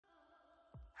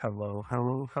Hello,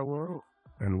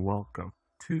 and welcome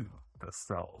to the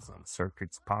Cells and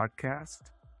Circuits podcast.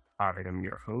 I am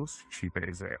your host,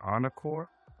 Chibeze Anakor,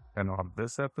 and on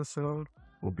this episode,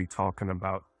 we'll be talking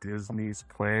about Disney's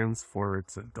plans for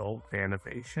its adult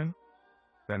animation.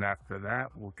 Then after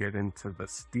that, we'll get into the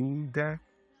Steam Deck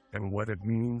and what it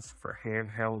means for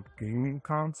handheld gaming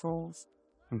consoles.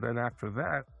 And then after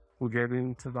that, we'll get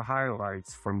into the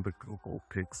highlights from the Google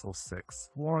Pixel 6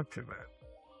 launch event.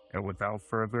 And without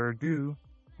further ado,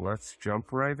 let's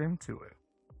jump right into it.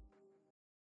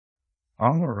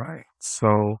 Alright,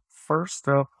 so first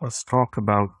up, let's talk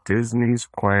about Disney's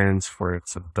plans for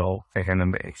its adult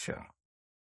animation.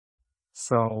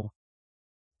 So,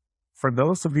 for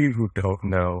those of you who don't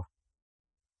know,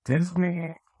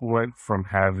 Disney went from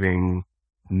having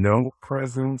no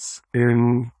presence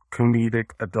in comedic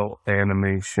adult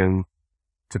animation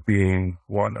to being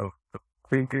one of the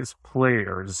biggest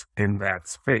players in that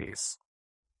space,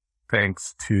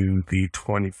 thanks to the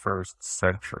 21st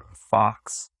Century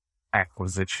Fox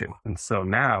acquisition. And so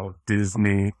now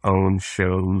Disney owns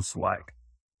shows like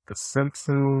The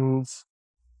Simpsons,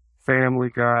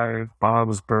 Family Guy,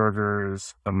 Bob's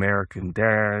Burgers, American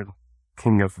Dad,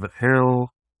 King of the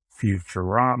Hill,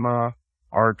 Futurama,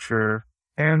 Archer,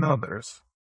 and others.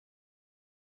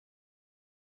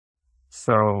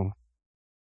 So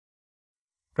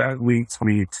that leads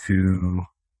me to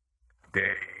a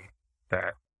day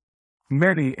that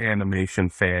many animation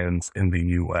fans in the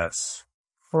US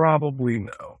probably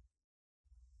know.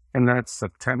 And that's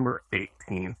September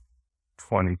 18th,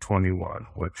 2021,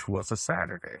 which was a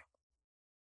Saturday.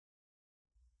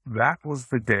 That was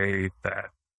the day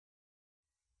that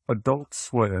Adult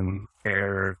Swim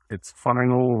aired its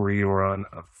final rerun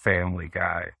of Family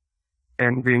Guy,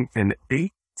 ending an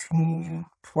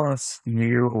 18-plus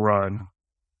year run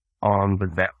on the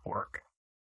network.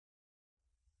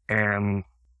 And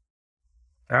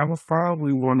that was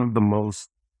probably one of the most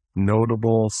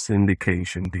notable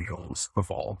syndication deals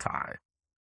of all time.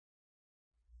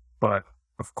 But,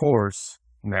 of course,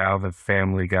 now that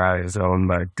Family Guy is owned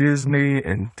by Disney,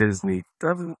 and Disney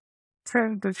doesn't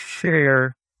tend to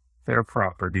share their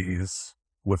properties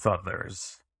with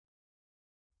others,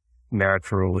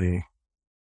 naturally,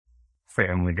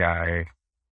 Family Guy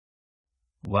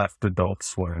left Adult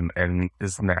Swim and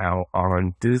is now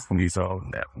on Disney's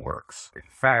own networks. In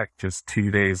fact, just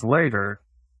 2 days later,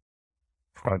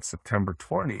 on September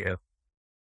 20th,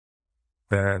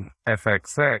 then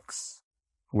FXX,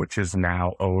 which is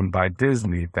now owned by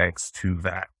Disney thanks to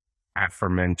that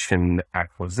aforementioned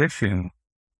acquisition,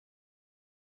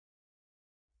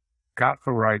 got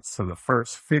the rights to the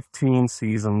first 15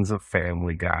 seasons of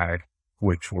Family Guy,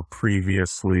 which were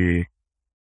previously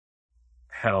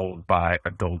held by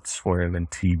Adult Swim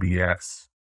and TBS,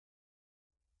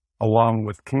 along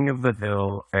with King of the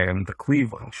Hill and The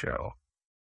Cleveland Show.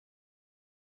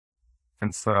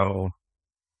 And so,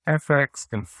 FX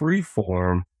and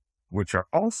Freeform, which are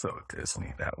also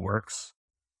Disney networks,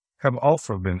 have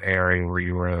also been airing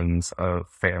reruns of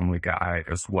Family Guy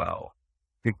as well,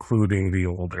 including the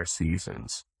older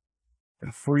seasons.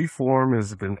 And Freeform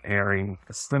has been airing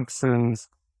The Simpsons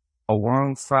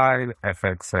alongside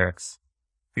FXX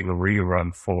in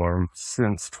rerun form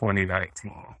since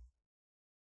 2019.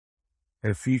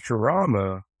 And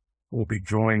Futurama will be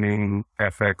joining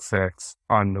FXX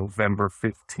on November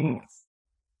 15th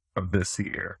of this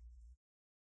year.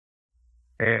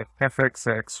 And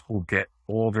FXX will get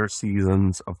older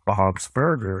seasons of Bob's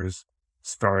Burgers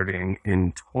starting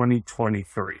in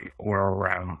 2023 or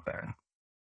around then.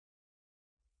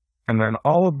 And then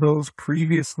all of those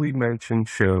previously mentioned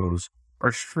shows are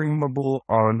streamable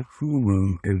on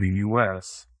Hulu in the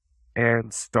US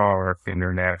and Star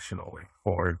internationally,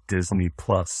 or Disney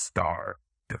Plus Star,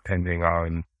 depending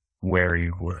on where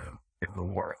you live in the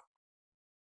world.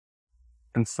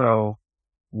 And so,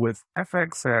 with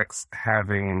FXX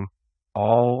having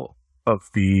all of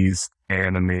these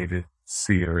animated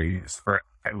series, or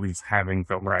at least having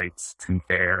the rights to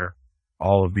air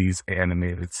all of these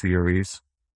animated series,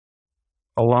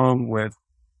 along with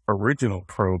original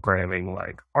programming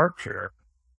like Archer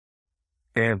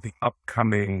and the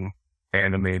upcoming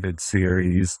animated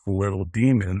series Little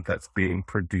Demon that's being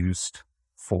produced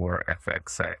for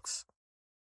FXX.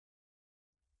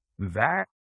 That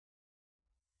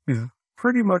is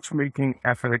pretty much making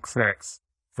FXX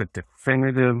the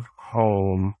definitive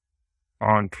home,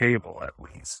 on cable at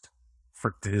least,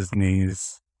 for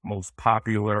Disney's most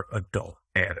popular adult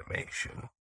animation.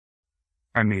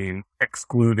 I mean,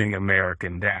 excluding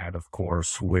American Dad, of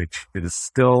course, which is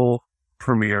still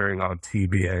premiering on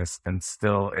TBS and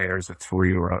still airs its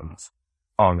reruns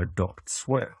on Adult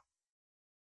Swim.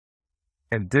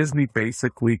 And Disney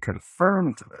basically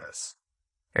confirmed this.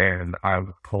 And I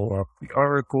will pull up the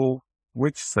article,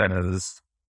 which says,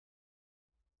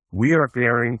 "We are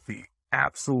airing the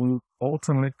absolute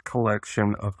ultimate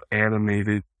collection of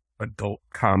animated adult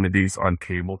comedies on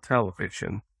cable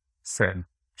television," said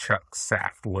Chuck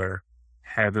Saftler,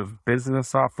 head of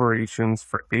business operations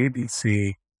for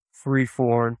ABC,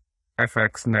 Freeform,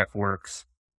 FX Networks,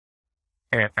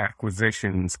 and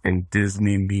acquisitions in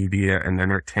Disney Media and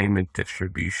Entertainment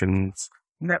Distribution's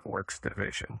Networks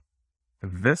division.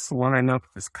 This lineup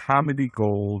is comedy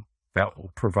gold that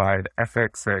will provide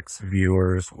FXX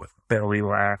viewers with belly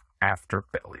laugh after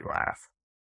belly laugh.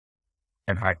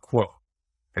 And I quote,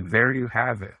 and there you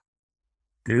have it.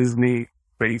 Disney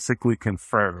basically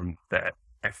confirmed that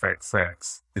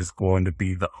FXX is going to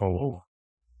be the home,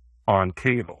 on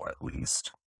cable at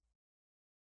least,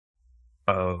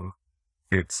 of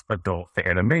its adult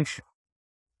animation.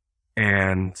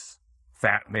 And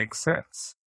that makes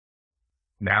sense.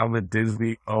 Now that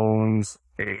Disney owns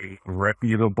a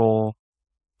reputable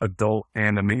adult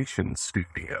animation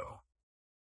studio,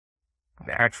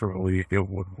 naturally it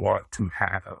would want to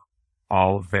have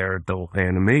all of their adult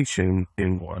animation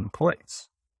in one place.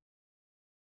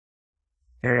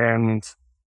 And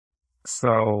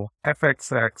so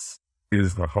FXX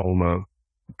is the home of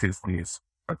Disney's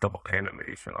adult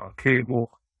animation on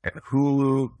cable, and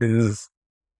Hulu is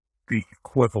the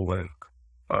equivalent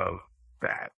of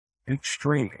that in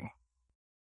streaming.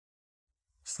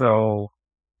 So,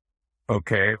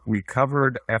 okay, we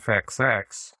covered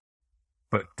FXX,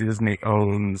 but Disney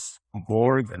owns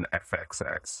more than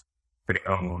FXX. They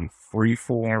own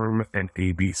Freeform and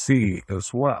ABC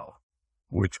as well,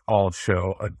 which all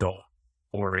show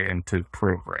adult-oriented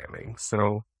programming.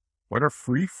 So, what are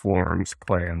Freeform's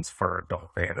plans for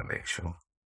adult animation?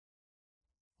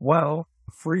 Well,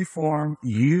 Freeform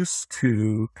used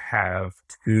to have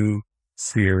two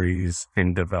series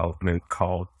in development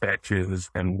called Betches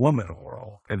and Woman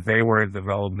World, and they were in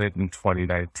development in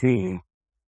 2019,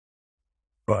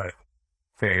 but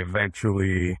they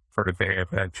eventually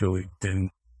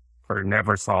didn't, or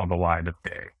never saw the light of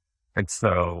day. And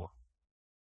so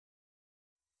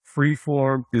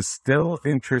Freeform is still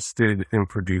interested in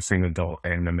producing adult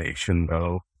animation,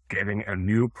 though, getting a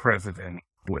new president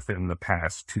within the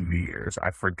past 2 years.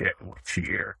 I forget which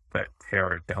year that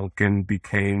Tara Duncan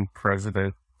became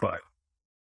president, but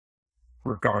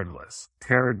regardless,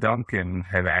 Tara Duncan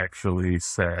had actually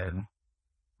said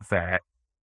that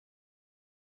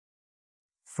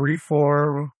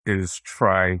Freeform is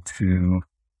trying to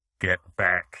get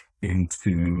back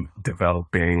into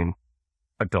developing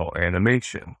adult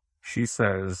animation. She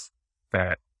says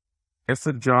that it's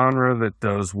a genre that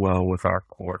does well with our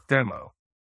core demo.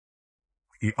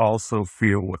 We also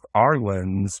feel with our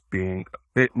lens being a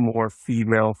bit more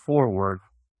female forward,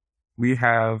 we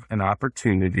have an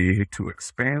opportunity to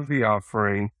expand the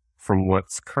offering from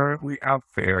what's currently out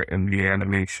there in the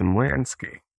animation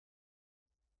landscape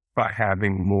by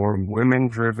having more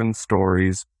women-driven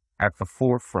stories at the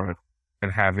forefront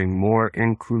and having more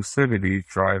inclusivity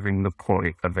driving the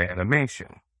point of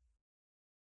animation.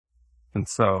 And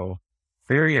so,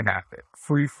 there you have it.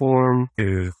 Freeform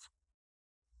is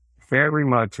very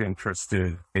much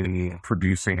interested in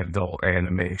producing adult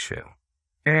animation.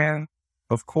 And,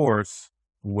 of course,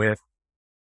 with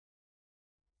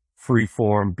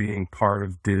Freeform being part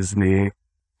of Disney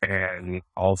and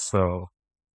also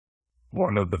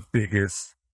one of the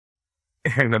biggest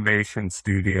animation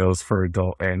studios for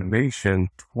adult animation,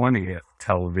 20th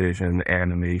Television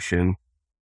Animation,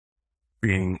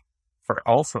 being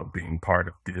part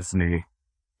of Disney,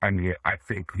 I mean, I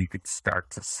think you could start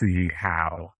to see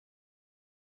how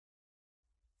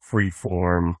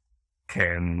Freeform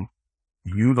can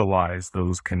utilize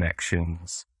those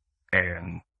connections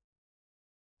and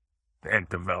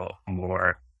develop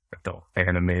more adult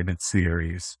animated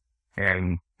series.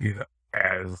 And,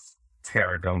 as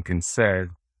Tara Duncan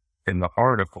said in the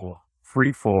article,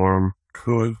 Freeform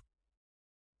could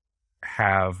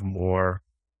have more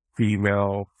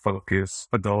female-focused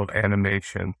adult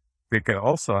animation. They could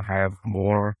also have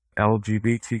more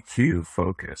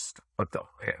LGBTQ-focused adult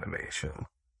animation.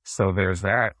 So there's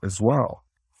that as well.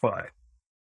 But,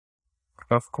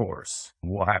 of course,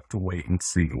 we'll have to wait and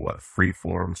see what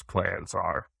Freeform's plans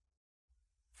are.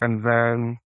 And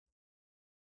then,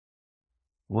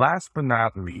 last but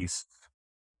not least,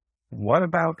 what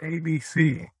about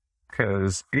ABC?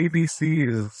 Because ABC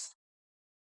is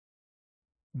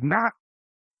not,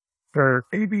 or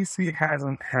ABC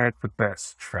hasn't had the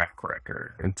best track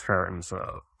record in terms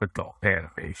of adult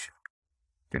animation.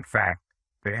 In fact,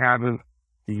 they haven't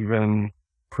even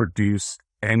produced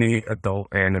any adult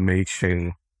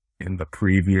animation in the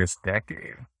previous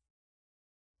decade.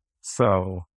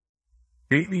 So,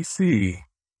 ABC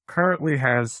currently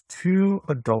has 2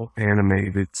 adult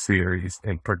animated series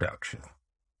in production,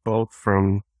 both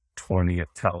from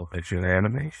 20th Television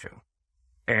Animation.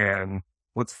 And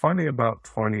what's funny about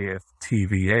 20th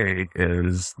TVA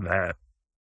is that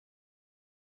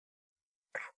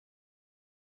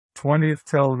 20th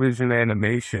Television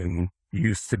Animation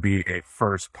used to be a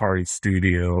first-party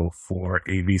studio for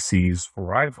ABC's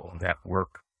rival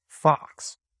network,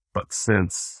 Fox. But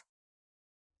since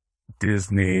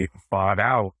Disney bought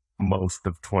out most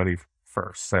of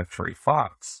 21st Century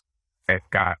Fox, it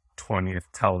got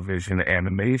 20th Television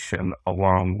Animation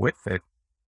along with it.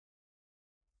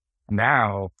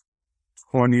 Now,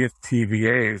 20th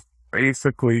TVA is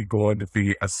basically going to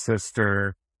be a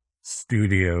sister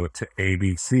studio to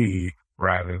ABC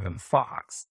rather than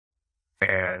Fox.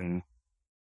 And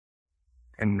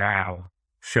now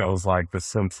shows like The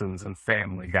Simpsons and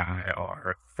Family Guy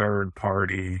are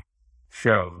third-party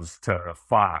shows to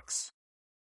Fox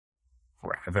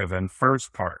rather than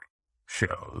first-party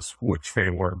shows, which they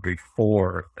were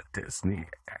before the Disney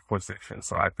acquisition.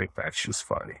 So I think that's just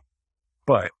funny.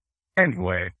 But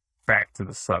anyway, back to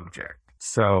the subject.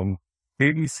 So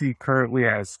ABC currently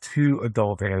has 2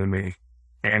 adult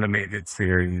animated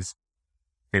series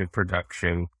in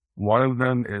production. One of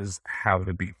them is How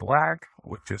to Be Black,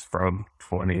 which is from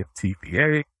 20th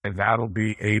TVA, and that'll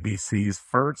be ABC's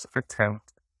first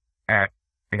attempt at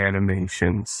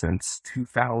animation since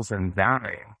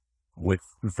 2009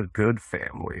 with The Good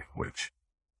Family, which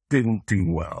didn't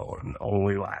do well and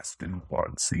only lasted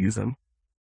 1 season.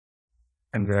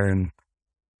 And then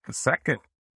the second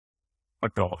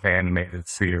adult animated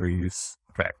series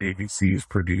that ABC is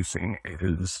producing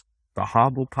is The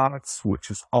Hobblepots, which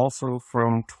is also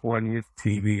from 20th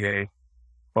TVA,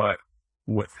 but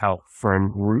with help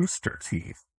from Rooster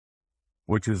Teeth,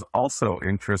 which is also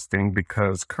interesting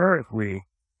because currently,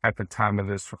 at the time of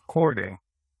this recording,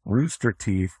 Rooster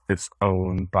Teeth is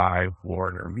owned by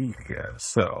Warner Media.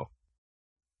 So,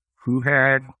 who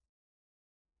had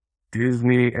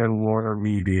Disney and Warner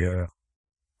Media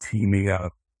teaming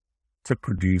up to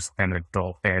produce an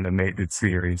adult animated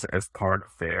series as part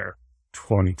of their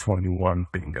 2021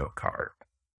 bingo card?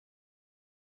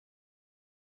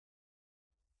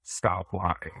 Stop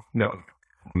lying. No,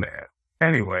 man.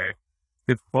 Anyway,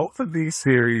 if both of these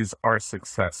series are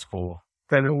successful,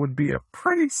 then it would be a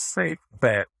pretty safe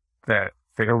bet that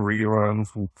their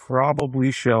reruns will probably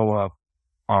show up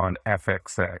on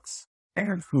FXX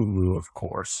and Hulu, of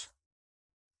course,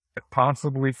 and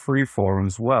possibly Freeform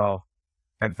as well,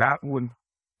 and that would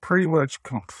pretty much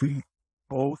complete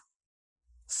both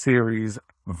series'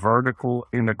 vertical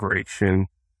integration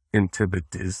into the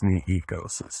Disney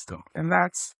ecosystem. And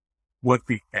that's what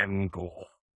the end goal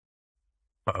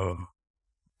of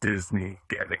Disney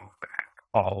getting back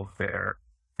all of their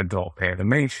adult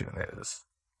animation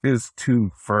is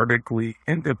to vertically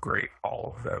integrate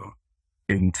all of them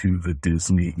into the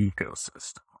Disney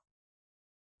ecosystem.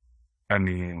 I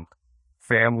mean,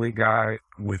 Family Guy,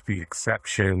 with the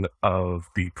exception of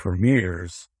the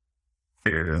premieres,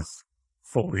 is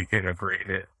fully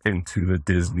integrated into the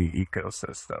Disney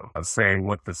ecosystem. I'm saying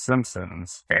with The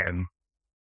Simpsons and,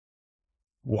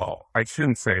 well, I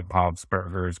shouldn't say Bob's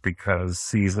Burgers because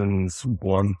seasons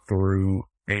 1 through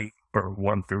 8 or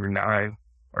 1 through 9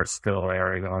 are still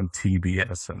airing on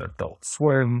TBS and Adult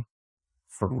Swim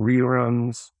for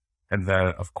reruns. And then,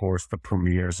 of course, the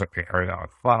premieres are airing on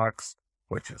Fox,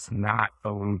 which is not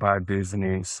owned by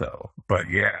Disney. So, but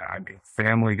yeah, I mean,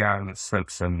 Family Guy and The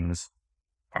Simpsons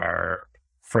are,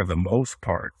 for the most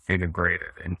part,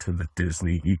 integrated into the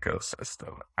Disney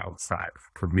ecosystem outside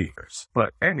of premieres.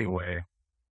 But anyway,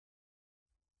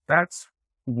 that's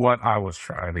what I was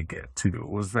trying to get to,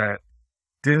 was that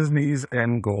Disney's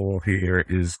end goal here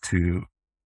is to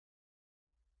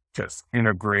just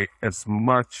integrate as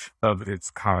much of its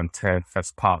content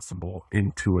as possible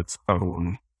into its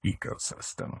own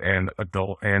ecosystem, and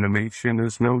adult animation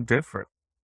is no different.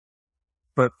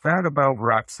 But that about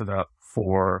wraps it up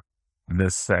for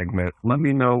this segment. Let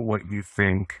me know what you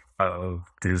think of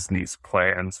Disney's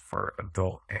plans for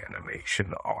adult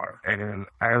animation are. And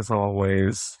as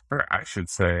always, or I should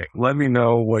say, let me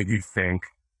know what you think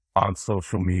on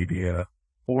social media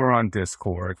or on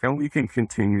Discord, and we can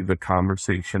continue the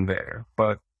conversation there.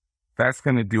 But that's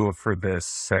going to do it for this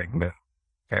segment.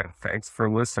 And thanks for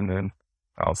listening.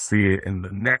 I'll see you in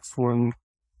the next one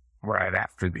right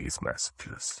after these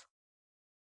messages.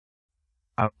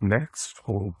 Up next,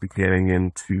 we'll be getting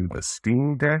into the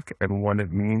Steam Deck and what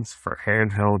it means for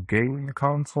handheld gaming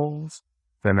consoles.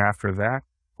 Then after that,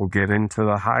 We'll get into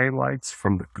the highlights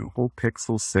from the Google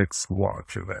Pixel 6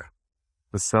 launch event.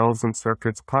 The Cells and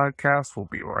Circuits podcast will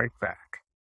be right back.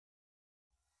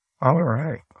 All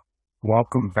right,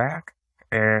 welcome back.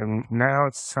 And now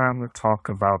it's time to talk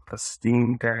about the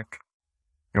Steam Deck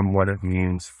and what it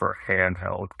means for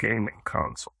handheld gaming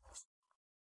consoles.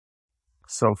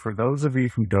 So for those of you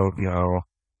who don't know,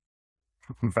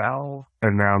 Valve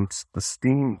announced the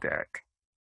Steam Deck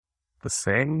the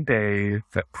same day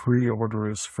that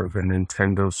pre-orders for the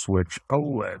Nintendo Switch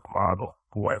OLED model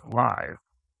went live.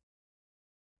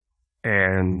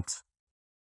 And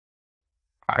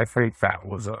I think that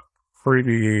was a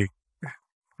pretty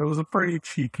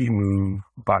cheeky move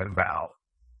by Valve,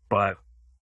 but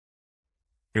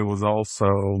it was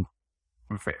also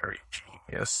very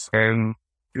genius. And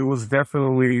it was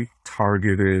definitely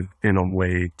targeted in a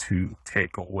way to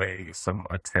take away some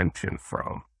attention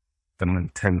from the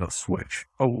Nintendo Switch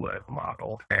OLED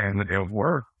model. And it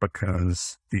worked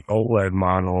because the OLED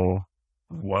model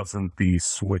wasn't the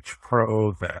Switch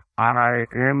Pro that I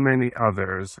and many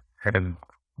others had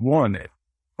wanted,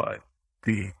 but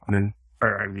the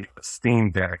Steam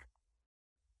Deck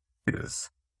is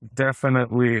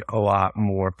definitely a lot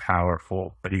more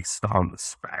powerful based on the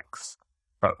specs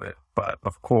of it. But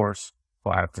of course,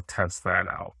 we'll have to test that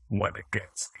out when it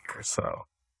gets here. So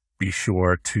be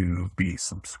sure to be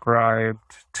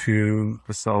subscribed to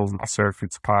the Cells and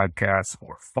Circuits podcast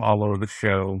or follow the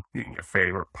show in your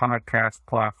favorite podcast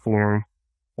platform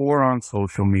or on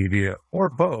social media or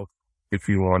both if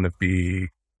you want to be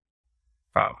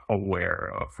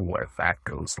aware of when that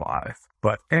goes live.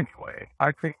 But anyway,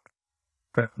 I think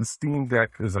that the Steam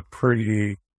Deck is a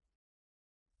pretty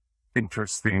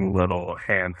interesting little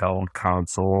handheld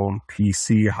console and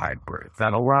PC hybrid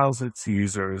that allows its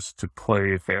users to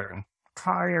play their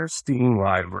entire Steam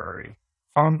library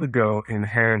on the go in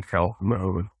handheld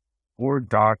mode or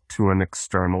docked to an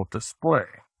external display,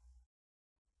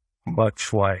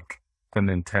 much like the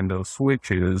Nintendo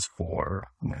Switch is for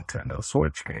Nintendo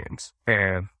Switch games.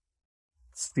 And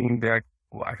Steam Deck,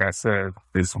 like I said,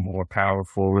 is more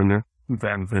powerful than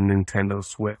the Nintendo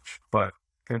Switch, but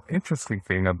an interesting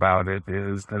thing about it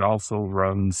is it also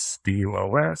runs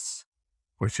SteamOS,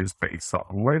 which is based on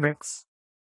Linux.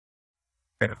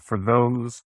 And for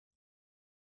those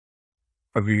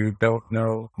of you who don't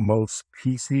know, most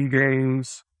PC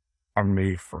games are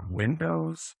made for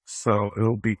Windows, so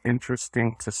it'll be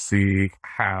interesting to see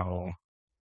how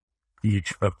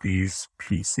each of these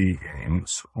PC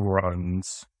games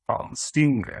runs on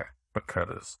Steam Deck,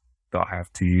 because they'll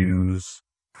have to use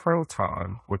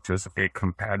Proton, which is a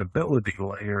compatibility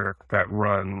layer that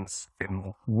runs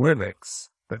in Linux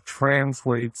that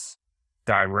translates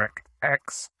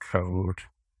DirectX code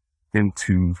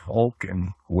into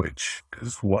Vulkan, which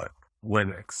is what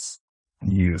Linux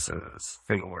uses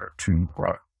in order to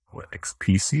run Linux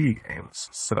PC games.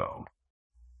 So,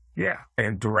 yeah,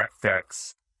 and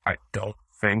DirectX I don't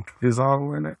think is on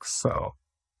Linux, so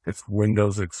it's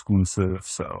Windows exclusive,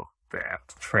 so they have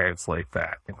to translate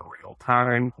that in real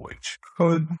time, which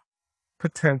could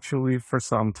potentially, for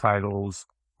some titles,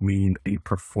 mean a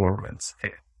performance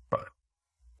hit. But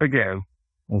again,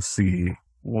 we'll see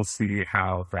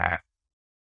how that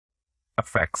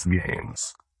affects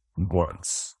games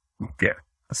once we get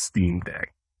a Steam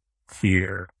Deck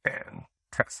here and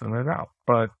testing it out.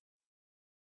 But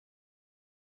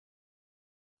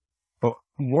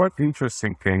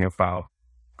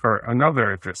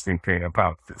another interesting thing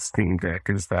about the Steam Deck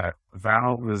is that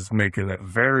Valve is making it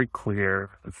very clear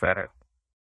that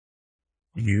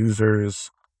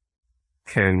users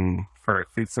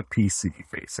it's a PC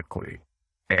basically,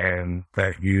 and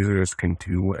that users can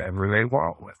do whatever they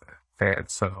want with it. And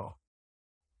so,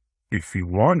 if you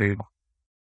wanted,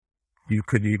 you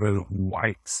could even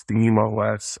wipe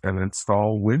SteamOS and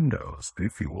install Windows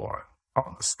if you want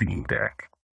on the Steam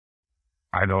Deck.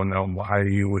 I don't know why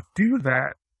you would do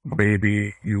that.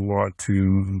 Maybe you want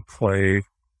to play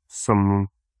some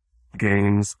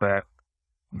games that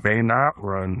may not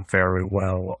run very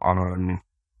well on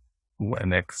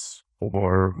Linux,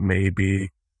 or maybe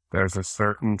there's a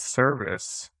certain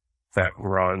service that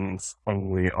runs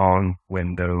only on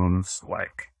Windows,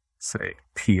 like, say,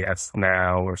 PS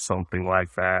Now or something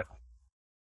like that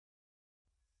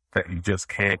you just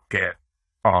can't get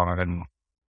on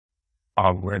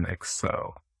Linux.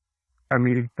 So, I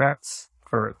mean,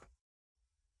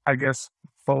 I guess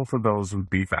both of those would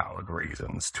be valid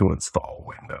reasons to install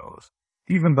Windows.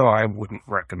 Even though I wouldn't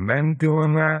recommend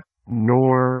doing that,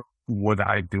 nor would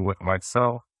I do it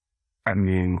myself. I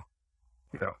mean,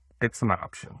 it's an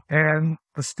option. And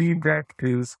the Steam Deck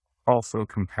is also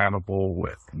compatible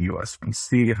with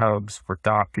USB-C hubs for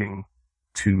docking,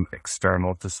 to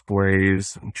external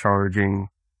displays and charging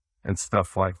and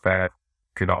stuff like that.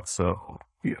 Could also,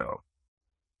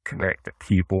 connect a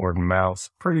keyboard and mouse,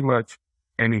 pretty much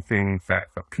anything that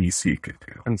a PC could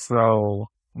do. And so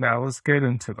now let's get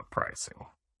into the pricing.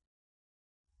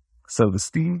 So the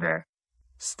Steam Deck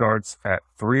starts at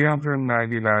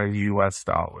 $399 US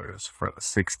for the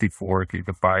 64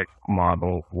 gigabyte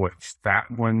model, which that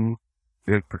one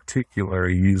in particular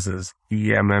uses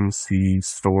eMMC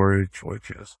storage,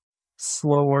 which is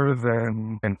slower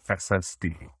than an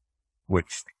SSD,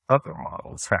 which the other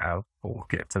models have. We'll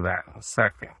get to that in a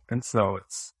second. And so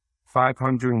it's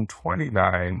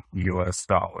 $529 US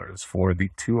for the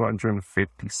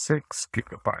 256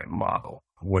 gigabyte model,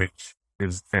 which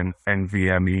is an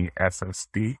NVMe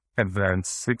SSD, and then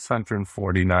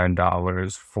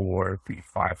 $649 for the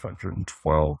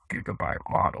 512 gigabyte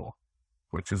model,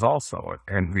 which is also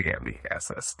an NVMe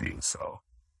SSD. So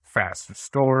faster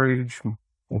storage,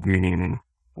 meaning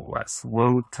less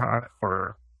load time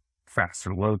or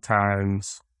faster load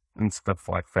times and stuff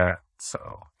like that.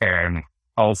 So, and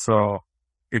also,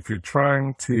 if you're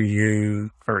trying to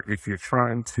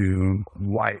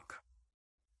wipe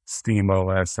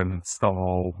SteamOS and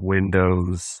install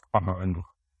Windows on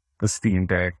the Steam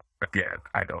Deck, again,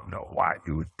 I don't know why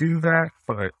you would do that,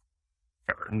 or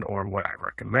would I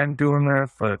recommend doing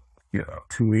that, but,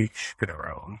 to each their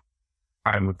own.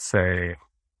 I would say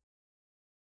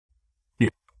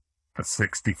a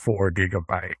 64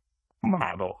 gigabyte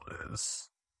model is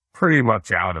pretty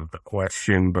much out of the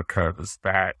question, because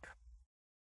that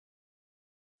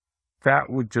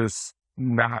would just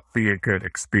not be a good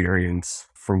experience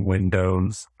for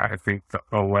Windows. I think the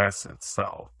OS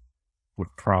itself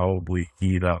would probably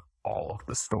eat up all of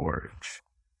the storage.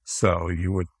 So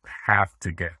you would have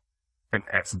to get an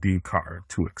SD card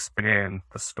to expand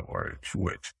the storage,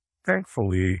 which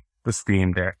thankfully the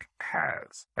Steam Deck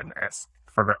has a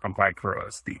micro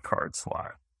SD card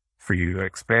slot for you to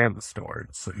expand the storage.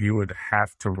 So you would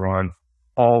have to run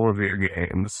all of your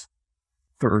games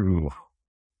through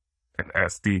an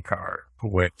SD card,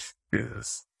 which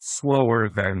is slower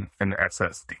than an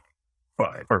SSD,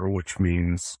 which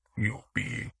means you'll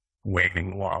be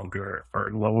waiting longer, or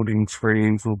loading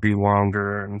screens will be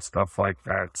longer and stuff like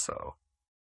that. So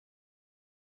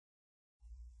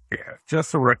yeah,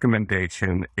 just a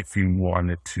recommendation if you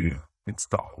wanted to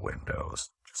install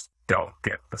Windows. Just don't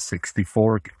get the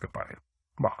 64 gigabyte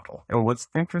model. And what's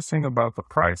interesting about the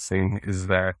pricing is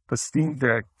that the Steam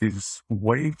Deck is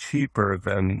way cheaper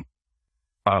than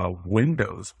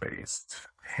Windows-based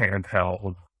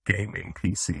handheld gaming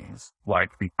PCs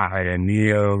like the Aya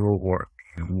Neo or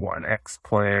the One X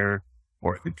player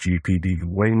or the GPD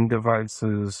Wing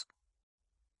devices,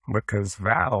 because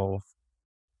Valve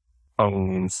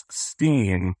owns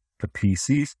Steam, the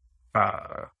PC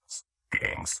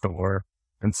game store,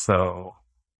 and so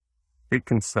it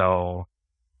can sell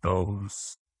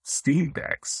those Steam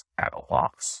Decks at a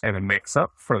loss, and it makes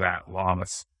up for that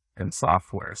loss in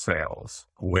software sales,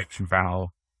 which Valve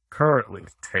currently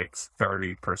takes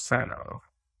 30% of.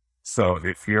 So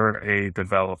if you're a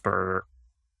developer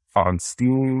on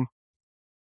Steam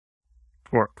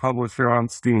or a publisher on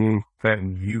Steam,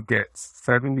 then you get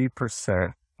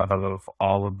 70% of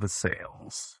all of the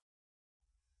sales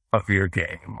of your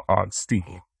game on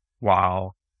Steam,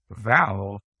 while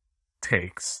Valve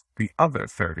takes the other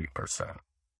 30%.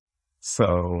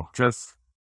 So just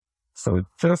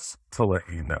to let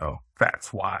you know,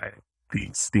 that's why the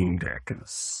Steam Deck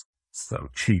is so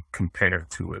cheap compared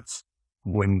to its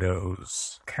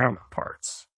Windows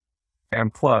counterparts.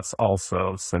 And plus,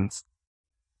 also, since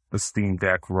the Steam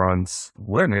Deck runs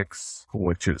Linux,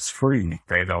 which is free,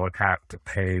 they don't have to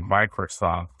pay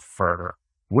Microsoft for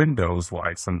Windows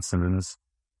licenses,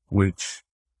 which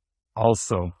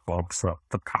also bumps up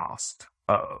the cost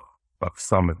of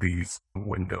some of these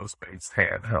Windows-based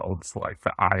handhelds like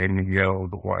the Aya Neo,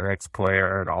 the One X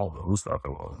player, and all those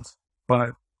other ones.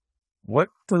 But what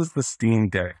does the Steam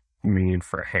Deck mean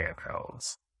for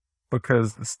handhelds?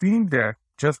 Because the Steam Deck,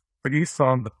 just based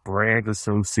on the brand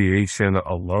association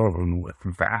alone with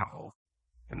Valve,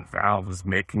 and Valve is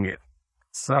making it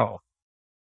itself,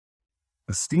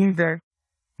 the Steam Deck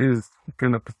is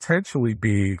going to potentially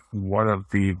be one of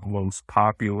the most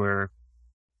popular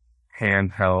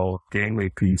handheld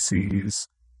gaming PCs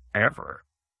ever.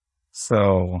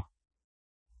 So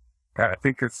I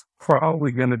think it's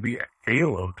probably going to be a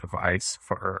halo device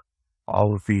for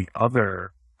all of the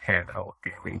other handheld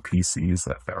gaming PCs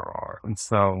that there are. And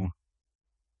so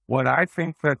what I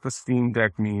think that the Steam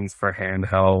Deck means for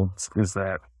handhelds is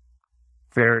that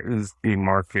there is a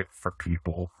market for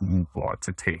people who want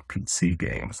to take PC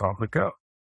games on the go.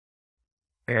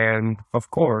 And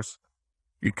of course,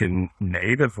 you can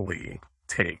natively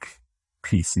take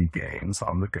PC games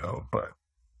on the go, but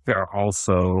there are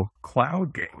also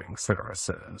cloud gaming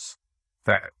services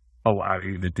that allow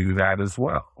you to do that as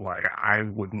well. Like I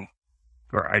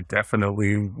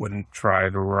definitely wouldn't try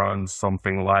to run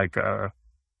something like a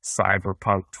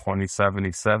Cyberpunk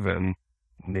 2077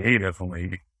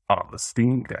 natively on the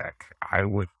Steam Deck. I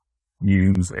would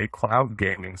use a cloud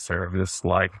gaming service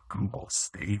like Google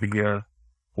Stadia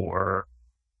or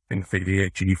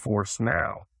NVIDIA GeForce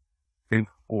Now in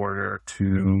order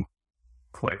to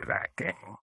play that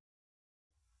game.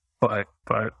 But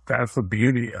that's the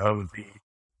beauty of the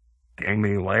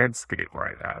gaming landscape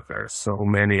right now. There's so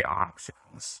many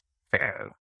options,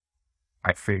 and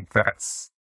I think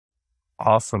that's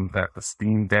awesome that the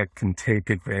Steam Deck can take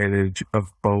advantage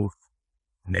of both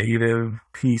native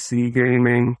PC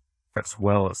gaming as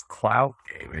well as cloud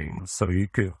gaming. So you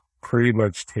could pretty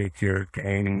much take your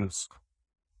games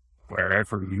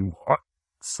wherever you want.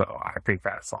 So I think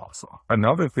that's awesome.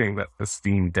 Another thing that the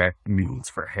Steam Deck means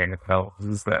for handhelds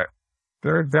is that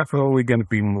there are definitely going to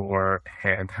be more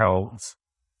handhelds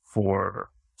for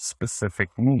specific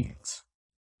needs.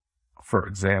 For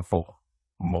example,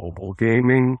 mobile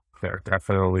gaming, there are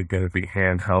definitely going to be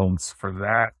handhelds for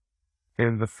that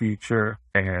in the future,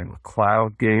 and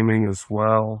cloud gaming as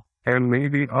well, and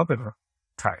maybe other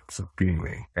types of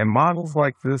gaming. And models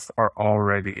like this are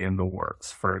already in the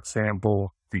works. For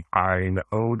example, the Iron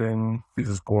Odin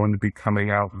is going to be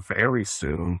coming out very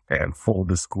soon. And full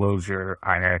disclosure,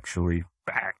 I actually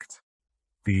backed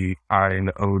the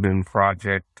Iron Odin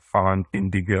project on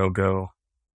Indiegogo.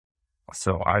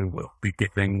 So I will be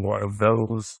getting one of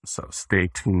those. So stay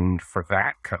tuned for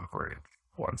that coverage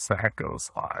once that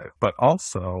goes live. But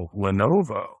also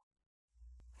Lenovo,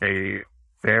 a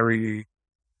very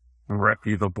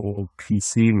reputable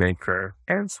PC maker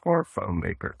and smartphone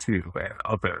maker too, and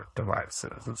other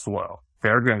devices as well.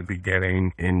 They're going to be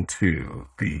getting into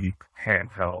the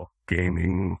handheld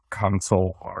gaming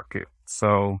console market.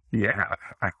 So yeah,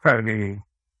 I mean,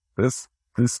 this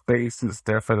space is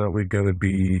definitely going to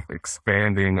be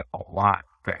expanding a lot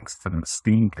thanks to the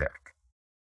Steam Deck.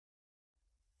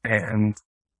 And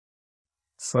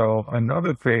so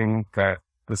another thing that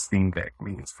the Steam Deck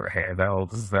means for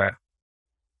handhelds is that,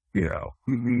 you know,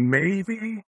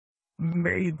 maybe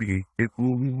it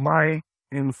might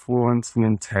influence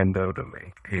Nintendo to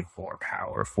make a more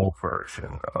powerful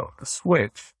version of the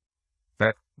Switch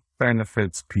that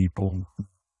benefits people who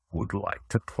would like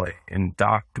to play in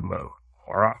docked mode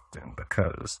more often,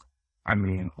 because, I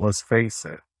mean, let's face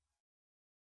it,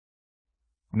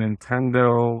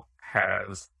 Nintendo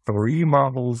has 3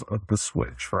 models of the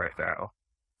Switch right now.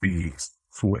 The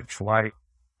Switch Lite,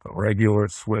 the regular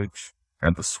Switch,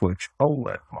 and the Switch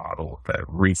OLED model that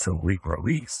recently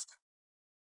released.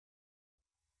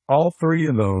 All 3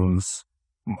 of those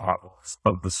models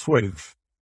of the Switch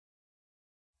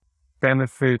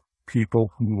benefit people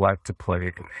who like to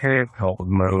play in handheld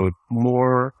mode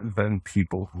more than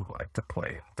people who like to play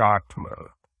in docked mode.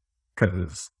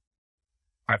 Because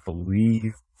I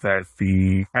believe that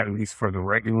at least for the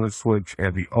regular Switch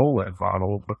and the OLED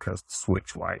model, because the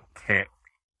Switch Lite can't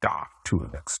docked to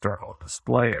an external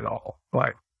display at all,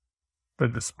 but the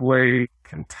display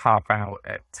can top out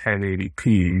at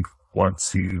 1080p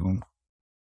once you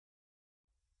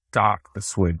dock the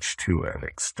Switch to an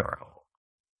external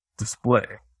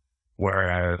display,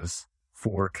 whereas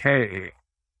 4K,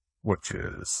 which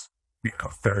is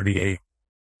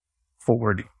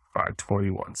 3840 by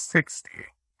 2160,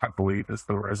 I believe is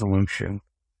the resolution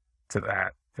to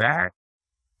that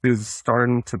is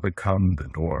starting to become the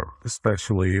norm,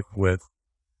 especially with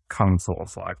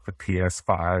consoles like the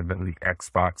PS5 and the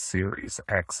Xbox Series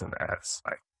X and S.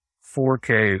 Like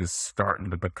 4K is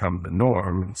starting to become the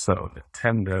norm, and so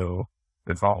Nintendo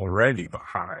is already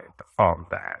behind on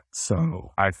that.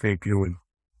 So I think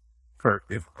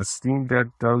if the Steam Deck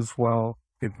does well,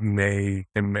 it may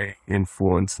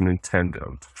influence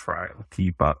Nintendo to try and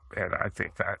keep up, and I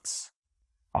think that's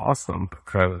awesome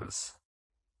because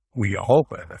we all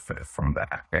benefit from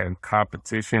that, and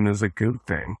competition is a good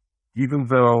thing. Even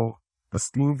though the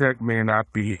Steam Deck may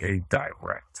not be a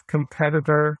direct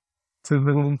competitor to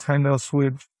the Nintendo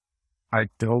Switch, I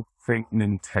don't think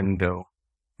Nintendo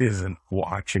isn't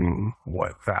watching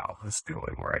what Valve is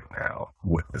doing right now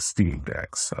with the Steam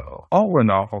Deck. So all in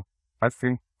all, I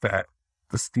think that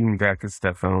the Steam Deck is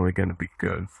definitely going to be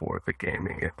good for the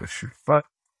gaming industry. But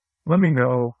let me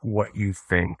know what you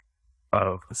think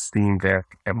of the Steam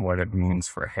Deck and what it means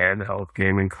for handheld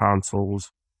gaming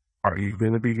consoles. Are you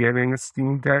going to be getting a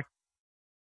Steam Deck?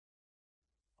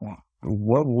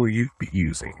 what will you be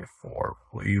using it for?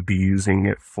 Will you be using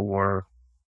it for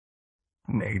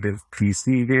native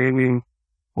PC gaming?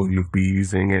 Will you be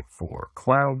using it for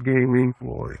cloud gaming?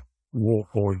 Or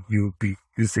will you be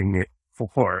using it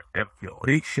for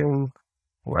emulation?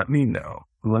 Let me know.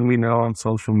 Let me know on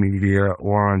social media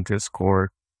or on Discord,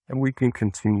 and we can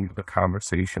continue the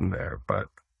conversation there. But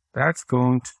that's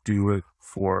going to do it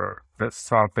for this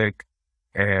topic,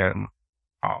 and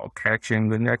I'll catch you in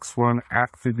the next one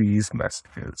after these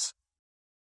messages.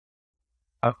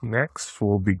 Up next,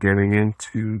 we'll be getting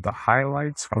into the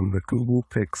highlights from the Google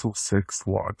Pixel 6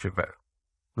 launch event.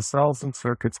 The Cells and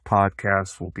Circuits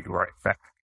podcast will be right back.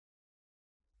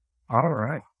 All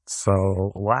right.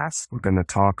 So last, we're going to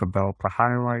talk about the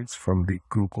highlights from the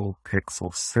Google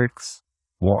Pixel 6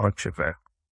 launch event.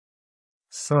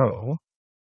 So,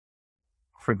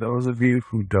 for those of you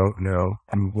who don't know,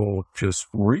 Google just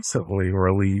recently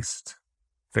released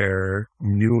their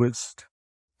newest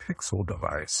Pixel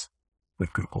device, the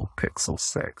Google Pixel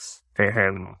 6.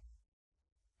 And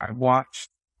I watched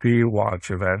the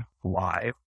launch event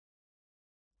live,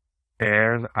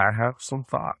 and I have some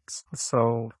thoughts.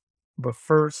 But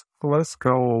first, let's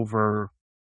go over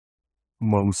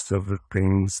most of the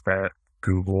things that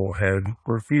Google had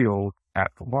revealed at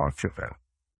the launch event.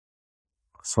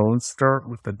 So let's start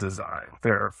with the design.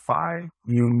 There are 5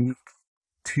 unique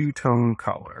two-tone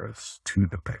colors to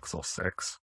the Pixel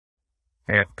 6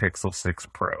 and Pixel 6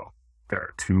 Pro. There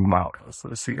are 2 models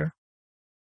this year,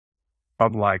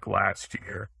 unlike last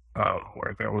year,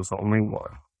 where there was only 1.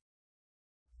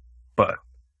 But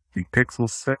the Pixel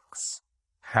 6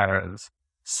 has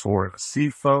sort of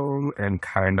seafoam and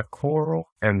kind of coral,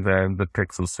 and then the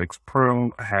Pixel 6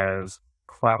 Pro has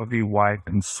cloudy white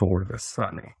and sort of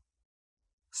sunny.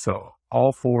 So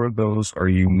all 4 of those are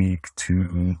unique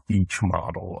to each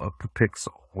model of the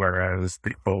Pixel, whereas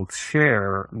they both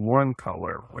share one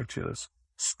color, which is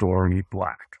stormy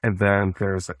black. And then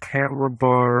there's a camera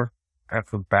bar at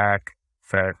the back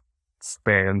that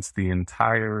spans the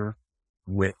entire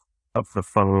width of the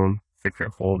phone if you're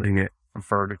holding it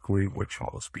vertically, which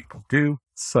most people do.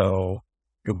 So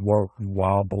it won't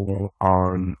wobble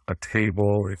on a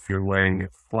table if you're laying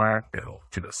it flat. It'll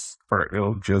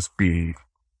just be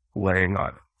laying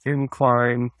on an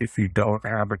incline if you don't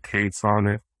have a case on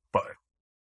it. But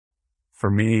for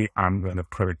me, I'm going to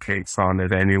put a case on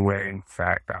it anyway. In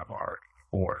fact, I've already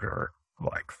ordered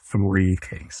like 3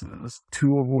 cases,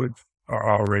 2 of which are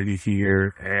already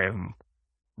here, and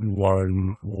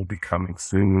 1 will be coming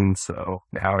soon. So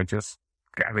now I just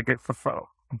gotta get the phone.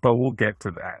 But we'll get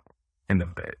to that in a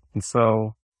bit. And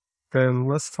so then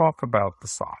let's talk about the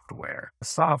software. The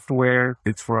software,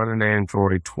 it's running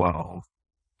Android 12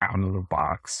 out of the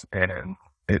box, and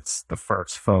it's the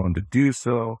first phone to do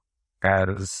so,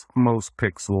 as most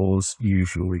Pixels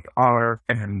usually are.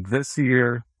 And this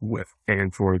year, with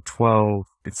Android 12,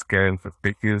 it's getting the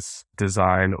biggest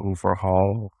design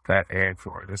overhaul that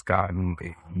Android has gotten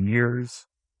in years,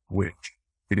 which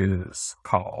is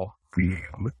called the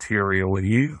Material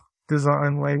You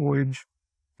design language.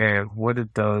 And what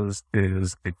it does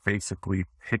is it basically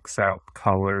picks out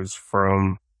colors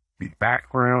from the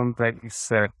background that you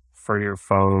set for your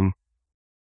phone,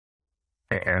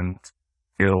 and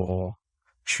it'll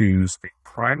choose a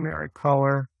primary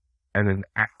color and an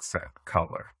accent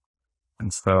color.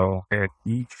 And so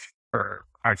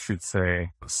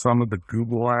some of the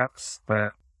Google apps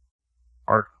that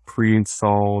are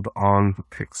pre-installed on the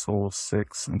Pixel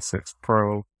 6 and 6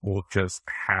 Pro will just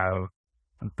have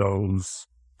those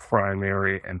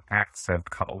primary and accent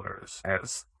colors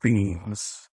as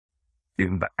themes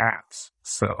in the apps.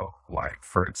 So, like,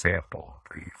 for example,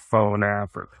 the phone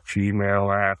app or the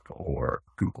Gmail app or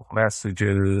Google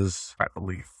Messages, I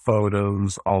believe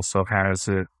Photos also has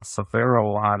it. So there are a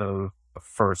lot of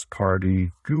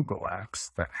first-party Google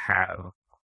apps that have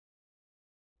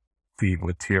the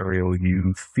Material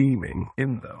You theming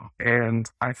in them. And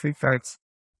I think that's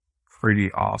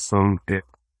pretty awesome. It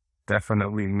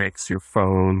definitely makes your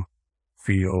phone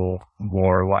feel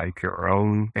more like your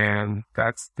own. And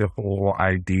that's the whole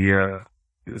idea,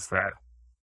 is that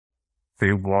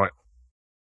they want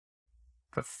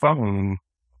the phone,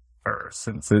 or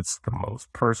since it's the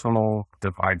most personal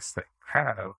device that you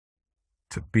have,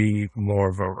 to be more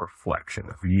of a reflection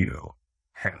of you.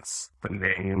 Hence the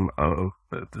name of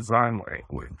the design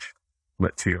language,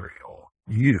 Material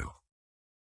You.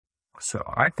 So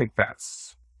I think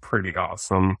that's pretty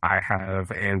awesome. I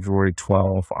have Android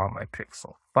 12 on my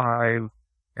Pixel 5,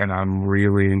 and I'm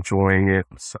really enjoying it.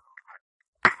 So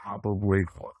probably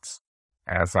once,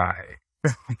 as I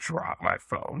drop my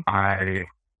phone, I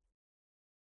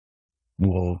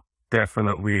will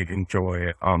definitely enjoy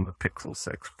it on the Pixel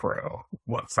 6 Pro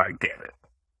once I get it.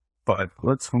 But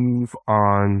let's move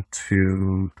on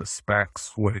to the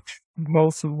specs,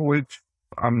 most of which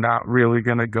I'm not really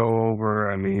going to go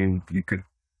over. I mean, you could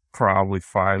probably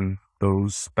find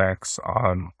those specs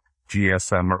on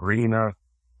GSM Arena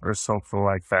or something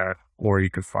like that, or you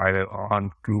could find it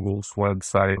on Google's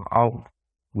website. I'll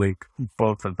link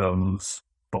both of those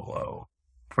below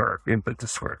or in the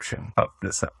description of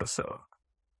this episode.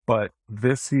 But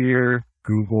this year,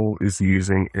 Google is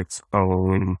using its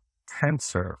own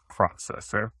Tensor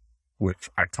processor, which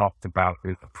I talked about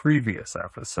in the previous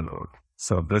episode.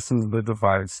 So this is the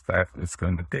device that it's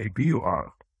going to debut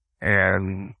on.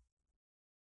 And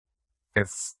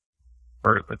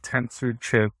the Tensor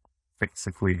chip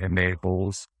basically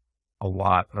enables a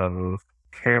lot of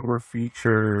camera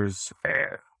features,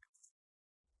 and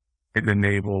it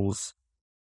enables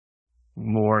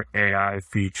more AI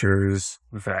features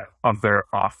that other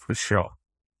off-the-shelf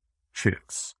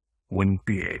chips wouldn't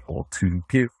be able to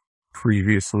give.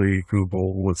 Previously,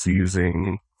 Google was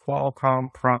using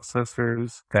Qualcomm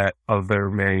processors that other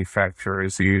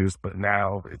manufacturers use, but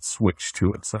now it's switched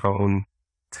to its own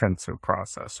Tensor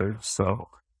processor, so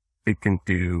it can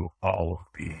do all of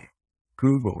the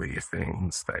googly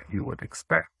things that you would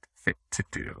expect it to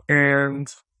do.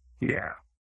 And yeah,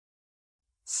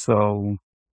 so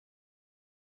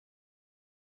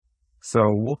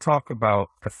we'll talk about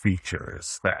the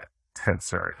features that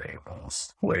Tensor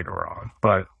enables later on,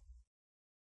 but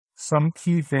some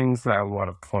key things that I want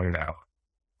to point out,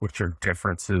 which are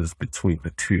differences between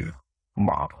the two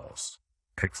models,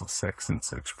 Pixel 6 and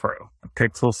 6 Pro. The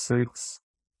Pixel 6,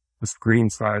 the screen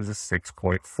size is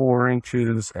 6.4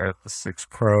 inches, and the 6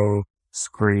 Pro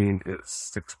screen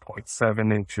is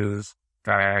 6.7 inches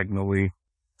diagonally.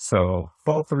 So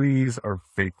both of these are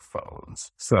big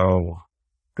phones. So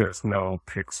there's no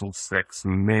Pixel 6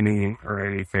 Mini or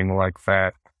anything like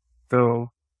that,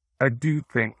 though I do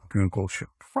think Google should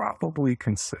probably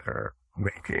consider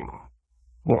making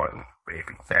one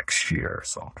maybe next year or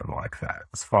something like that.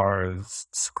 As far as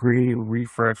screen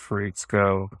refresh rates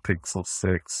go, the Pixel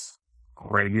 6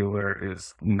 regular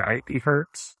is 90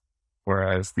 hertz,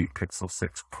 whereas the Pixel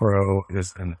 6 Pro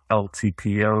is an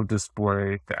LTPO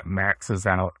display that maxes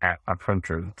out at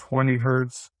 120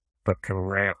 hertz, but can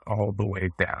ramp all the way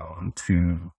down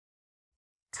to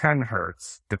 10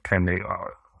 hertz depending on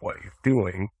what you're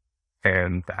doing,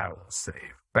 and that will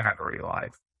save battery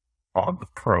life on the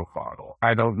Pro model.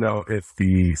 I don't know if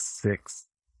the 6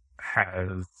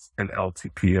 has an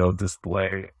LTPO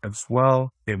display as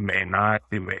well. It may not.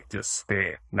 It may just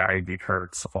stay at 90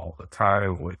 hertz all the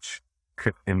time, which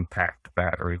could impact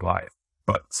battery life.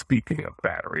 But speaking of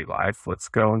battery life, let's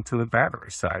go into the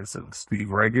battery sizes. The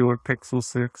regular Pixel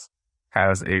 6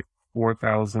 has a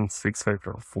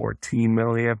 4,614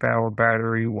 milliamp hour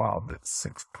battery, while the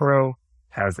 6 Pro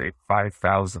has a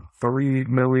 5,003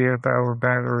 milliamp hour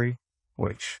battery,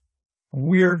 which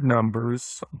weird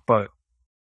numbers, but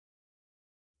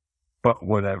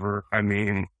whatever. I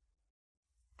mean,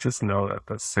 just know that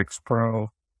the 6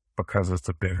 Pro, because it's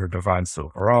a bigger device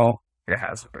overall, it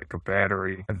has a bigger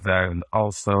battery. And then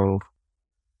also,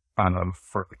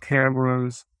 for the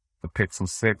cameras, the Pixel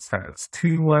 6 has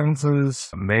 2 lenses,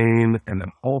 a main and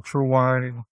an ultra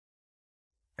wide.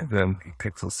 And then the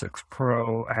Pixel 6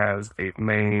 Pro has a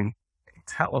main, a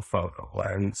telephoto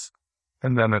lens,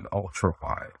 and then an ultra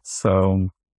wide.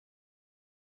 So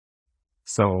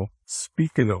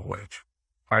speaking of which,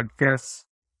 I guess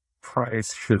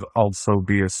price should also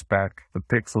be a spec. The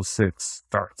Pixel 6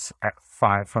 starts at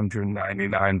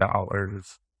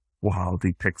 $599, while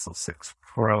the Pixel 6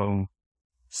 Pro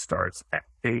starts at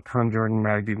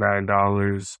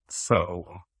 $899.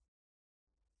 So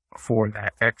for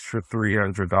that extra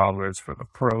 $300 for the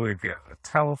Pro, you get a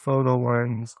telephoto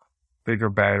lens, bigger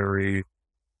battery,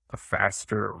 a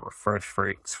faster refresh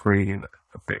rate screen,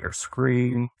 a bigger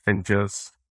screen, and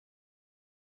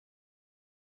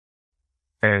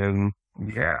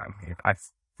yeah, I mean, I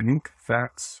think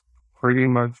that's pretty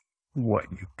much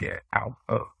what you get out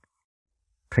of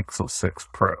Pixel 6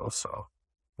 Pro. So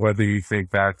whether you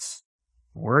think that's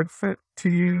worth it to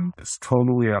you is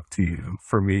totally up to you.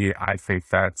 For me, I think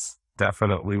that's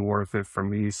definitely worth it for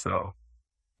me. So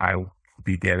I'll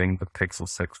be getting the Pixel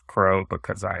 6 Pro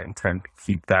because I intend to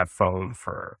keep that phone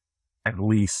for at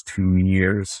least 2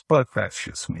 years, but that's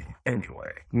just me.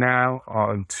 Anyway, now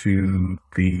on to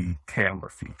the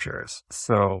camera features.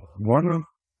 So one of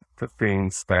the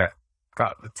things that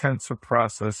got the Tensor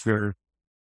processor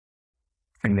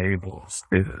enables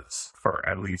is, for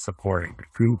at least according to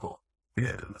Google,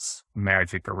 is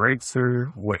Magic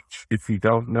Eraser, which, if you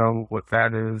don't know what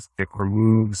that is, it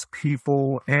removes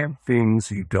people and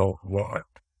things you don't want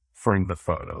from the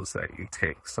photos that you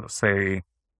take. So say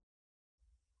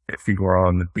if you were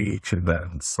on the beach and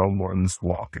then someone's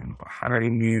walking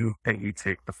behind you and you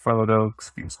take the photo,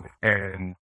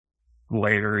 and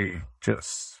later you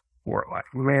just were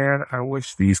like, man, I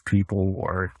wish these people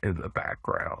weren't in the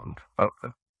background of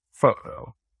the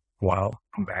photo. Well,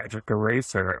 Magic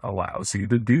Eraser allows you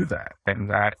to do that. And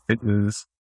that is,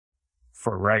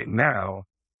 for right now,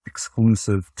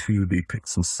 exclusive to the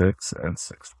Pixel 6 and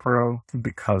 6 Pro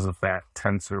because of that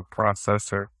tensor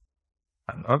processor.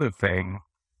 Another thing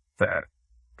that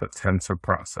the tensor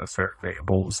processor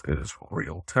enables is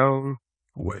real tone,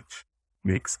 which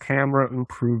makes camera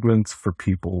improvements for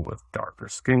people with darker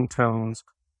skin tones,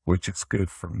 which is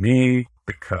good for me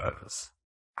because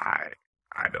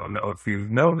I don't know if you've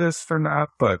noticed or not,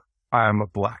 but I'm a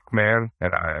black man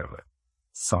and I am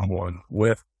someone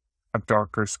with a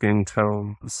darker skin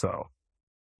tone, so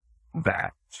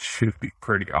that should be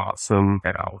pretty awesome,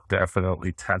 and I'll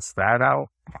definitely test that out.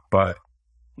 But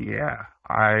yeah,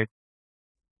 I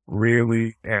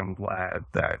really am glad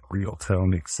that real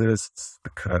tone exists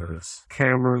because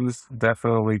cameras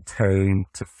definitely tend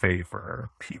to favor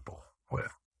people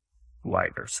with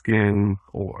lighter skin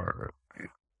or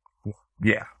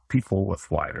people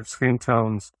with lighter skin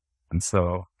tones. And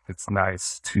so it's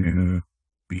nice to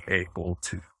be able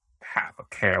to have a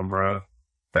camera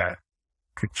that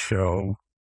could show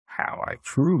how I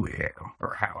truly am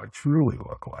or how I truly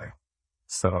look like.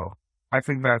 So I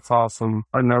think that's awesome.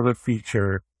 Another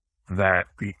feature that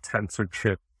the tensor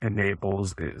chip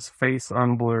enables is face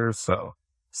unblur. So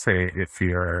say if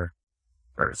you're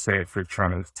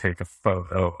trying to take a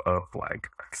photo of like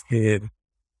a kid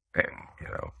and,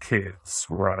 kids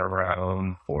run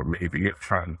around, or maybe you're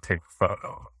trying to take a photo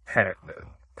of a pet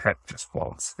and pet just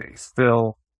won't stay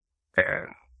still, and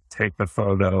take the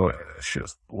photo and it's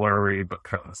just blurry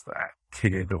because that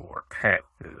kid or pet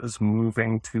is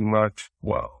moving too much.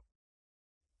 Well,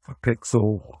 the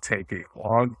Pixel will take a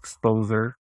long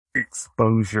exposure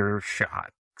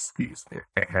shot,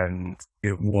 and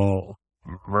it will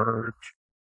merge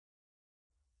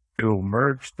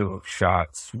those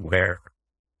shots where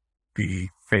the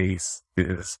face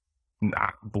is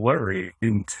not blurry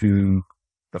into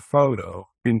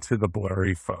the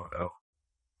blurry photo,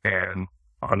 and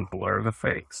unblur the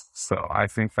face. So I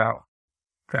think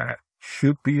that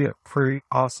should be a pretty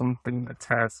awesome thing to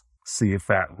test, see if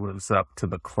that lives up to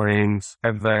the claims.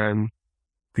 And then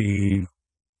the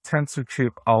tensor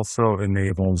chip also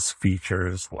enables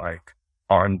features like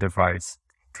on-device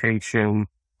dictation,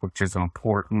 which is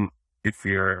important if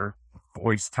you're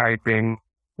voice typing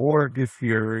or if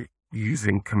you're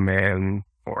using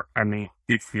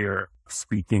if you're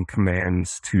speaking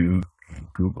commands to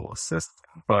Google Assistant.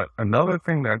 But another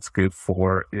thing that's good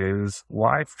for is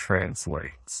live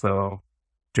translate. So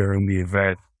during the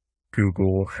event,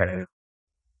 Google had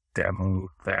demoed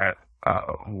that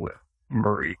with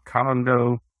Marie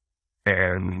Kondo,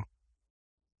 and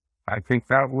I think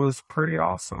that was pretty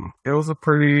awesome. It was a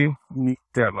pretty neat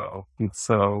demo. And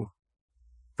so,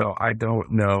 though I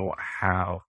don't know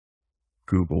how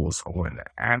Google is going to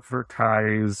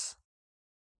advertise,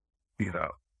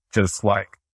 just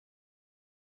like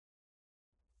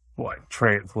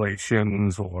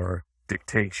translations or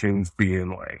dictations being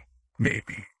like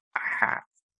maybe a half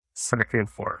second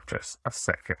or just a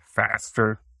second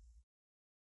faster.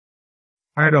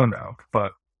 I don't know,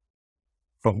 but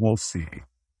we'll see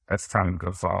as time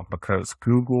goes on, because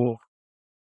Google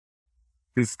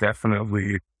is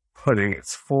definitely putting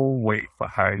its full weight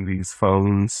behind these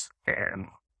phones, and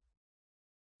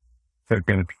they're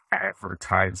going to be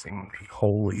advertising the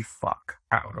holy fuck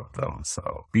out of them.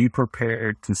 So be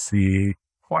prepared to see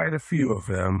quite a few of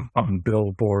them on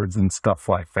billboards and stuff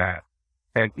like that.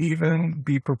 And even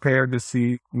be prepared to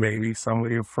see maybe some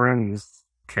of your friends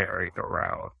carrying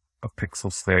around a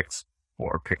Pixel 6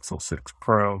 or Pixel 6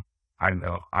 Pro. I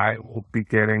know I will be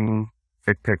getting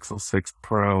the Pixel 6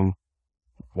 Pro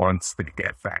once they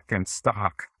get back in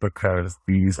stock, because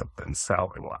these have been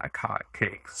selling like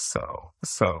hotcakes.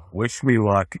 So wish me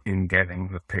luck in getting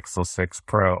the Pixel 6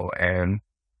 Pro, and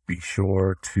be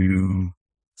sure to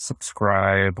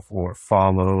subscribe or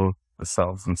follow the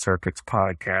Cells and Circuits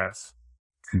podcast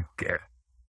to get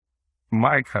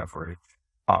my coverage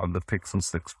on the Pixel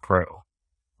 6 Pro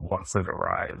once it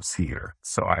arrives here,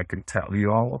 so I can tell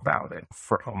you all about it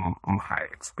from my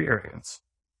experience.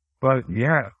 But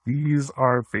yeah, these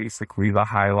are basically the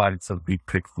highlights of the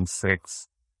Pixel 6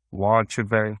 launch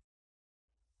event.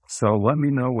 So let me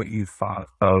know what you thought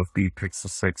of the Pixel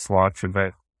 6 launch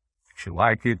event. you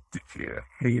like it? Did you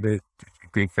hate it? Did you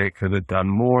think they could have done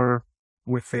more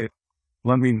with it?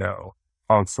 Let me know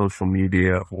on social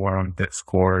media or on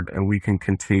Discord, and we can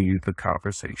continue the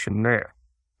conversation there.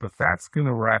 But that's going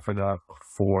to wrap it up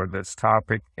for this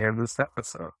topic and this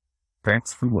episode.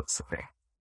 Thanks for listening.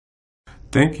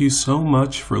 Thank you so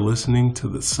much for listening to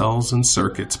the Cells and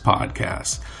Circuits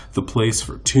podcast, the place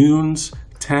for tunes,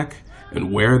 tech,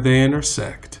 and where they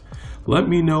intersect. Let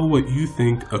me know what you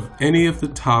think of any of the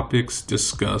topics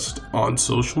discussed on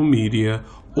social media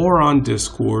or on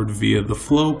Discord via the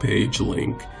Flow page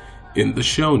link in the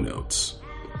show notes.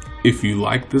 If you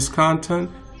like this content,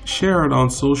 share it on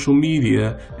social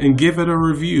media and give it a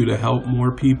review to help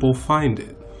more people find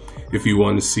it. If you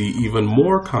want to see even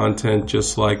more content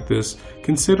just like this,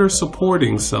 consider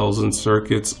supporting Cells and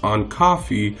Circuits on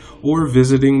Ko-fi or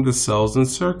visiting the Cells and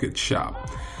Circuits shop.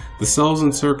 The Cells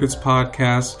and Circuits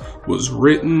podcast was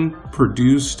written,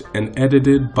 produced, and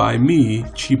edited by me,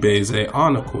 Chibeze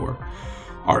Onakor.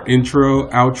 Our intro,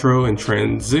 outro, and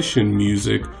transition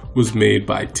music was made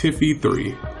by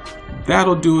Tiffy3.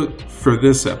 That'll do it for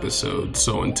this episode,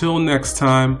 so until next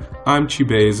time, I'm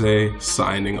Chibeze,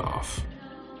 signing off.